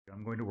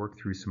I'm going to work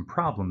through some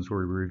problems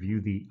where we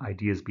review the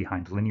ideas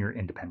behind linear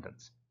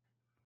independence.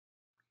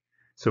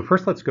 So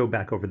first, let's go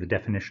back over the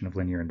definition of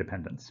linear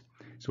independence.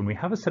 So when we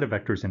have a set of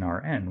vectors in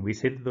Rn, we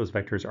say that those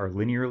vectors are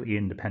linearly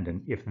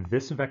independent if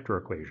this vector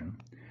equation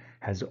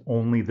has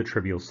only the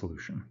trivial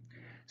solution.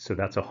 So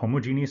that's a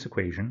homogeneous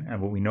equation,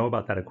 and what we know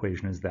about that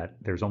equation is that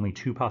there's only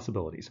two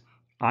possibilities.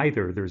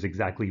 Either there's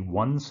exactly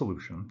one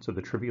solution, so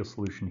the trivial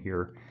solution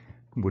here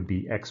would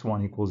be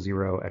x1 equals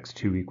 0,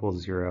 x2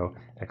 equals 0,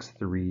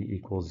 x3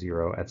 equals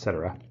 0,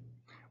 etc.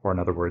 Or in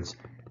other words,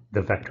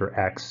 the vector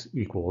x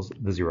equals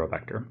the 0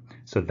 vector.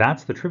 So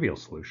that's the trivial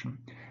solution.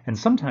 And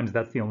sometimes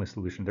that's the only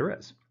solution there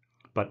is.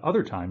 But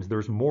other times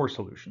there's more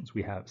solutions.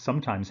 We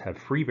sometimes have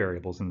free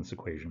variables in this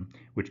equation,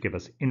 which give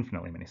us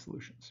infinitely many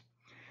solutions.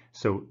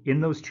 So in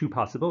those two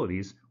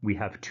possibilities, we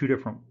have two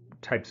different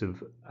types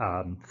of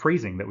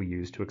phrasing that we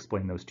use to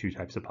explain those two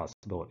types of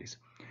possibilities.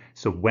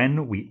 So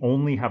when we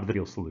only have the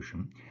trivial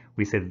solution,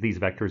 we say that these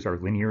vectors are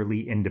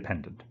linearly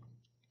independent.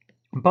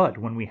 But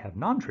when we have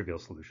non-trivial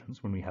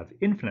solutions, when we have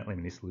infinitely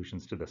many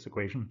solutions to this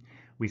equation,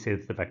 we say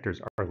that the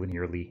vectors are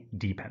linearly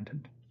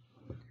dependent.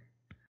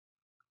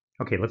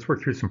 Okay, let's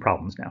work through some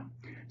problems now.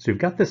 So we've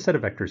got this set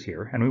of vectors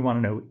here, and we want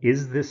to know,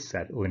 is this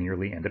set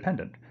linearly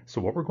independent?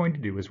 So what we're going to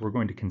do is we're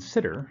going to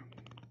consider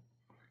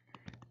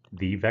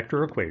the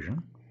vector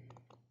equation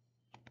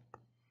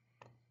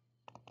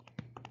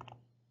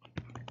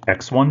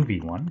x1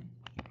 v1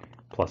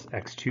 plus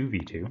x2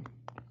 v2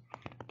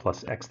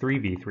 plus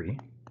x3 v3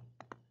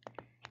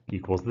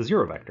 equals the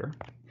 0 vector.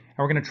 And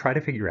we're going to try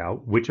to figure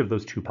out which of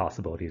those two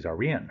possibilities are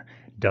we in.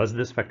 Does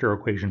this vector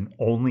equation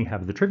only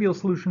have the trivial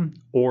solution,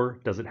 or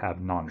does it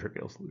have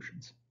non-trivial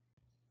solutions?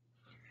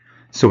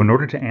 So in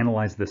order to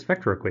analyze this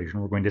vector equation,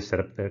 we're going to set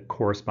up the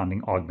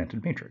corresponding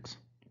augmented matrix.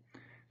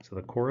 So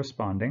the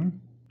corresponding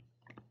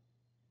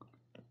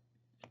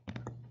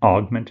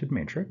augmented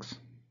matrix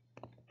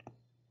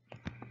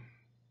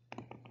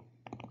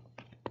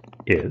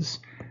is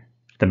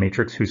the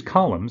matrix whose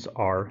columns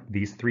are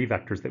these three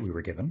vectors that we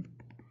were given,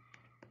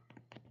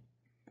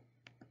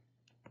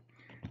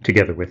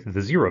 together with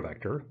the 0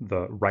 vector,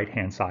 the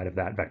right-hand side of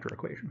that vector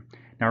equation.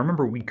 Now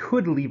remember, we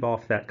could leave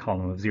off that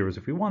column of zeros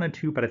if we wanted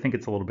to, but I think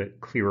it's a little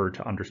bit clearer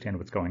to understand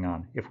what's going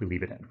on if we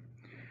leave it in.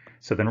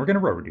 So then we're going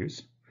to row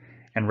reduce,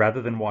 and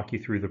rather than walk you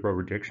through the row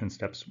reduction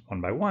steps one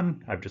by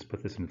one, I've just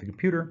put this into the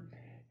computer,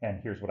 and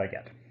here's what I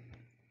get.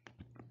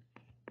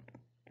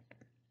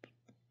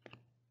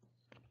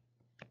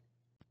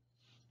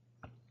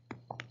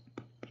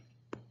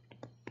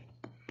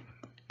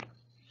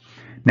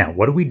 Now,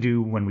 what do we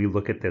do when we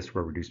look at this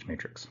row-reduced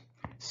matrix?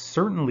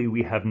 Certainly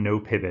we have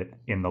no pivot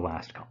in the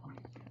last column,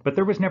 but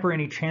there was never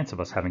any chance of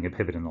us having a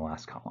pivot in the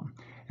last column.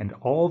 And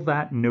all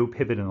that no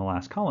pivot in the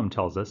last column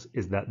tells us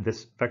is that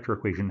this vector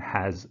equation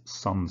has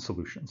some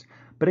solutions.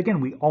 But again,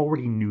 we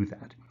already knew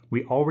that.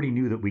 We already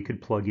knew that we could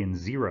plug in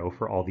 0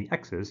 for all the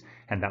x's,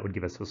 and that would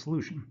give us a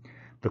solution.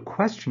 The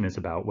question is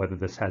about whether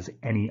this has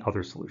any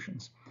other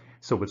solutions.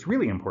 So what's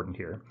really important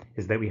here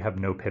is that we have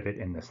no pivot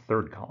in this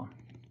third column.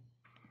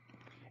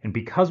 And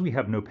because we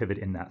have no pivot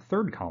in that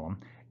third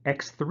column,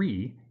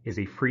 x3 is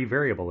a free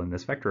variable in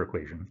this vector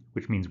equation,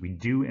 which means we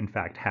do in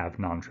fact have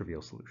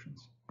non-trivial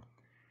solutions.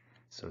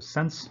 So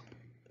since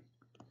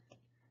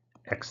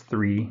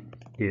x3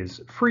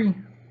 is free,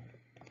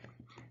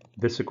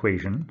 this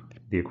equation,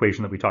 the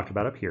equation that we talked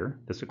about up here,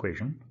 this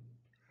equation,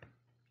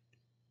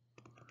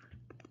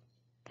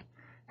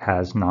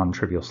 has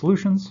non-trivial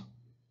solutions.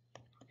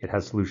 It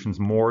has solutions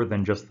more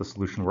than just the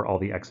solution where all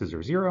the x's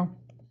are 0.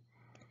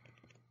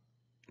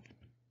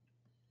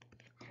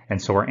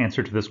 And so our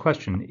answer to this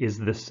question, is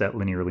this set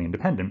linearly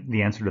independent?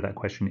 The answer to that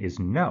question is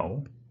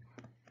no.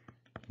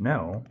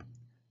 No,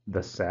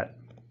 the set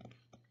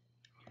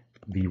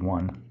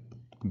v1,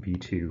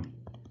 v2,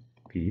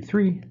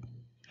 v3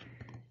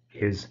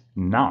 is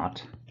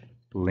not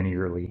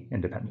linearly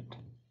independent.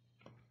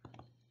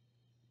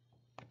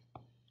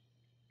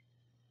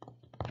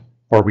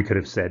 Or we could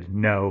have said,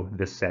 no,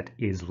 this set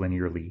is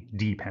linearly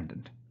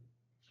dependent.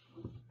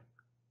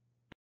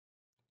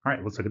 All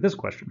right, let's look at this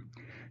question.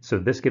 So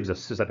this gives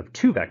us a set of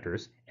two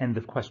vectors, and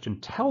the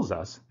question tells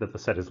us that the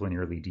set is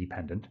linearly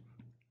dependent,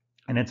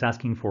 and it's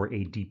asking for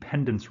a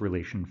dependence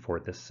relation for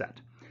this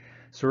set.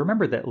 So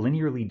remember that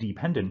linearly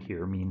dependent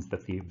here means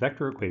that the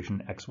vector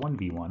equation x1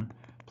 v1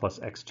 plus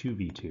x2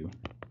 v2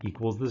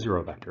 equals the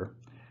 0 vector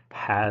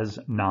has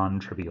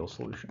non-trivial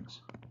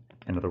solutions.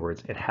 In other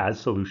words, it has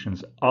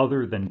solutions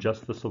other than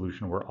just the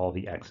solution where all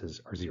the x's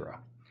are 0.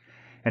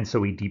 And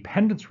so a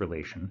dependence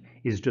relation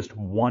is just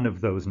one of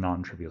those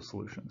non-trivial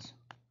solutions.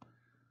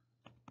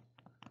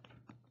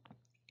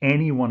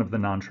 Any one of the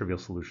non-trivial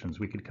solutions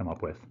we could come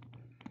up with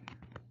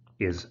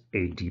is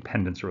a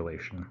dependence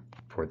relation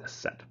for this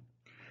set.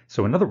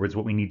 So in other words,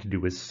 what we need to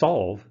do is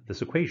solve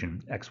this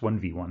equation, x1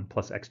 v1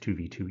 plus x2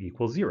 v2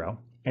 equals 0,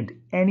 and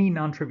any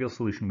non-trivial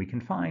solution we can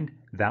find,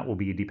 that will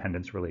be a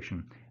dependence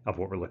relation of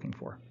what we're looking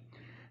for.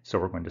 So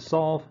we're going to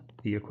solve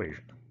the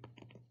equation.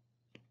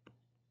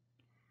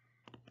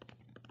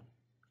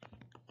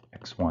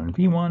 x1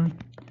 v1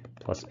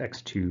 plus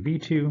x2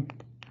 v2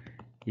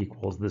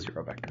 equals the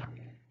 0 vector.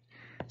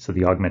 So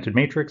the augmented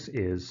matrix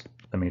is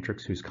the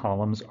matrix whose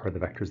columns are the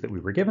vectors that we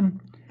were given.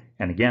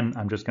 And again,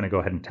 I'm just going to go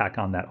ahead and tack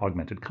on that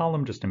augmented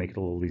column just to make it a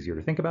little easier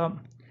to think about.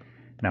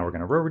 Now we're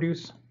going to row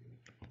reduce.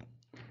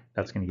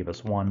 That's going to give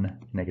us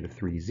 1,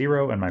 -3,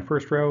 0 in my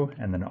first row,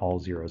 and then all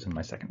zeros in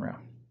my second row.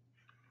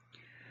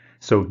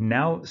 So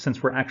now,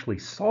 since we're actually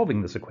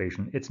solving this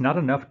equation, it's not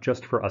enough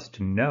just for us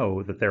to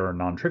know that there are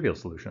non-trivial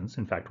solutions.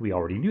 In fact, we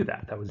already knew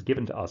that. That was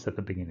given to us at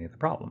the beginning of the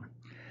problem.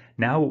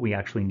 Now what we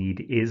actually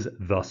need is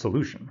the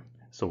solution.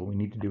 So what we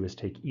need to do is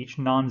take each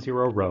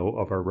non-zero row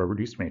of our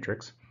row-reduced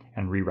matrix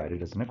and rewrite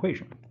it as an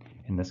equation.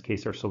 In this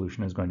case, our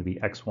solution is going to be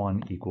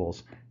x1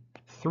 equals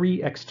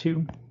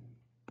 3x2,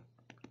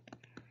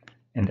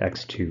 and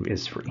x2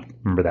 is free.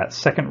 Remember, that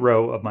second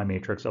row of my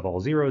matrix of all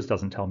zeros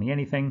doesn't tell me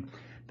anything.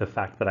 The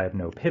fact that I have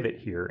no pivot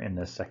here in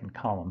this second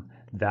column,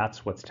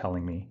 that's what's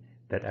telling me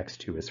that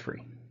x2 is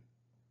free.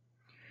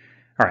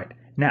 All right,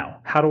 now,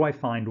 how do I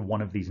find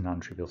one of these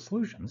non-trivial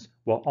solutions?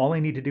 Well, all I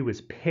need to do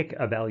is pick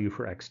a value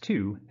for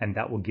x2, and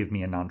that will give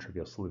me a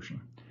non-trivial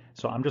solution.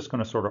 So I'm just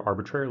going to sort of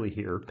arbitrarily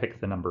here pick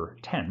the number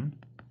 10.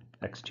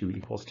 x2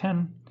 equals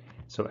 10.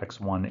 So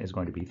x1 is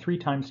going to be 3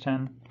 times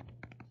 10,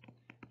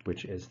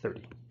 which is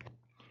 30.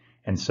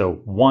 And so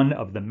one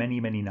of the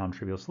many, many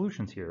non-trivial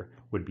solutions here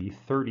would be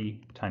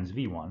 30 times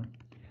v1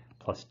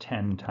 plus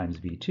 10 times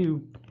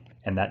v2,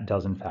 and that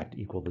does in fact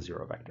equal the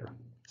 0 vector.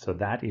 So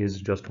that is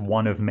just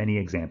one of many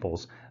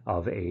examples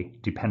of a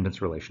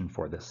dependence relation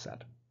for this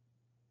set.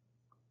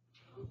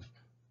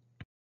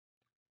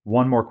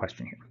 One more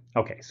question here.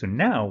 Okay, so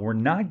now we're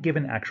not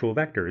given actual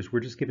vectors, we're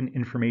just given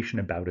information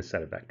about a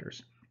set of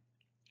vectors.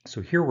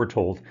 So here we're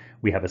told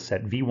we have a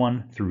set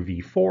v1 through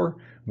v4,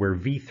 where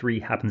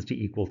v3 happens to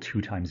equal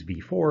 2 times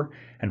v4,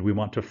 and we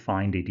want to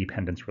find a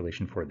dependence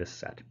relation for this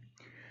set.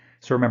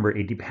 So remember,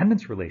 a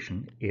dependence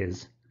relation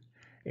is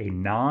a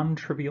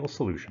non-trivial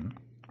solution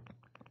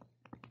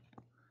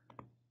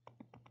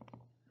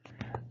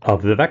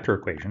of the vector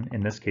equation.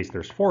 In this case,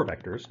 there's 4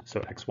 vectors,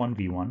 so x1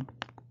 v1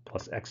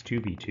 plus x2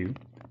 v2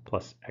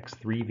 plus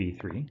x3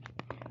 v3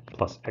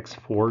 plus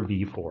x4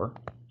 v4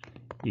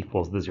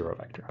 equals the 0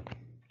 vector.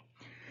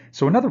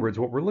 So in other words,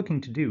 what we're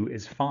looking to do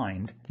is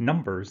find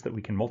numbers that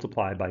we can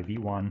multiply by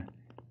v1,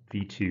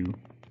 v2,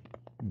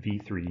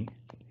 v3,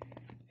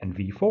 and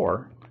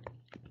v4,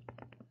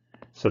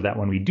 so that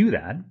when we do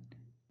that,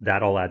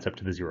 that all adds up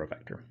to the 0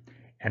 vector.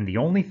 And the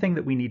only thing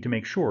that we need to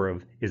make sure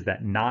of is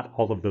that not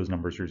all of those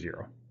numbers are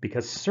 0,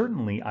 because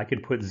certainly I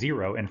could put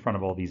 0 in front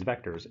of all these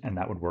vectors and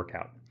that would work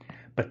out.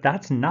 But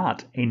that's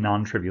not a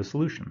non-trivial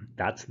solution.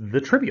 That's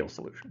the trivial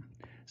solution.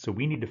 So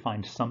we need to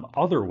find some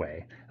other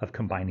way of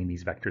combining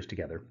these vectors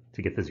together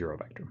to get the 0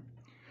 vector.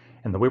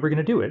 And the way we're going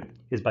to do it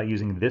is by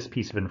using this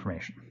piece of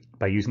information,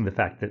 by using the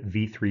fact that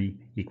v3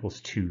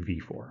 equals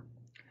 2v4.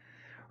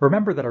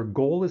 Remember that our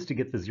goal is to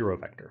get the 0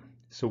 vector.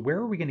 So where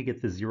are we going to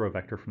get the 0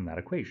 vector from that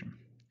equation?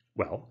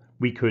 Well,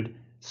 we could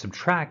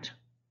subtract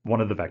one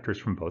of the vectors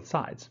from both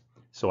sides.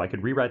 So I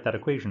could rewrite that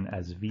equation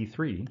as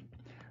v3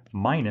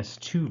 minus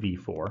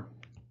 2v4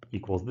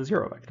 equals the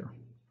 0 vector.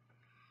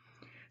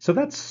 So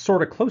that's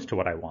sort of close to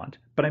what I want,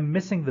 but I'm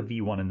missing the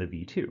v1 and the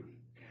v2.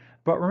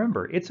 But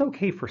remember, it's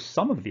okay for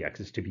some of the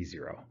x's to be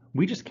 0.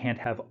 We just can't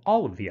have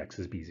all of the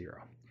x's be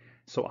 0.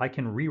 So I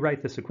can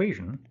rewrite this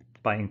equation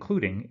by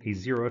including a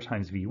 0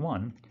 times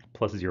v1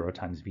 plus 0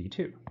 times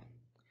v2.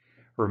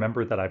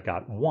 Remember that I've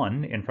got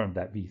 1 in front of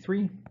that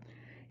v3.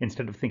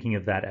 Instead of thinking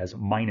of that as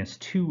minus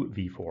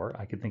 2v4,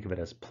 I could think of it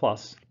as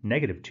plus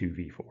negative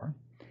 2v4.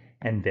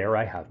 And there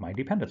I have my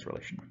dependence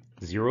relation.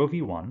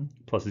 0v1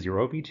 plus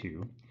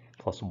 0v2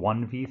 plus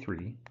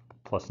 1v3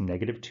 plus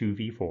negative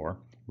 2v4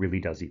 really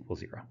does equal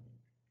 0.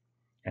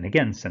 And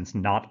again, since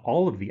not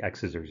all of the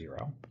x's are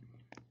 0,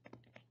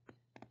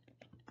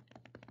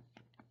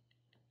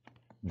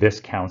 this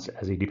counts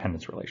as a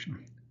dependence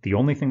relation. The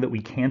only thing that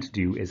we can't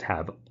do is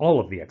have all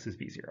of the x's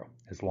be 0.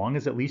 As long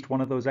as at least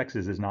one of those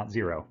x's is not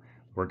 0,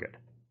 we're good.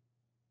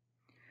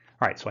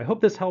 All right, so I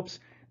hope this helps.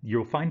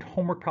 You'll find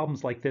homework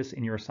problems like this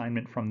in your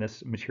assignment from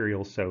this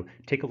material, so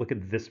take a look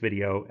at this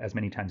video as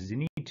many times as you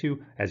need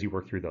to as you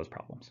work through those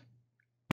problems.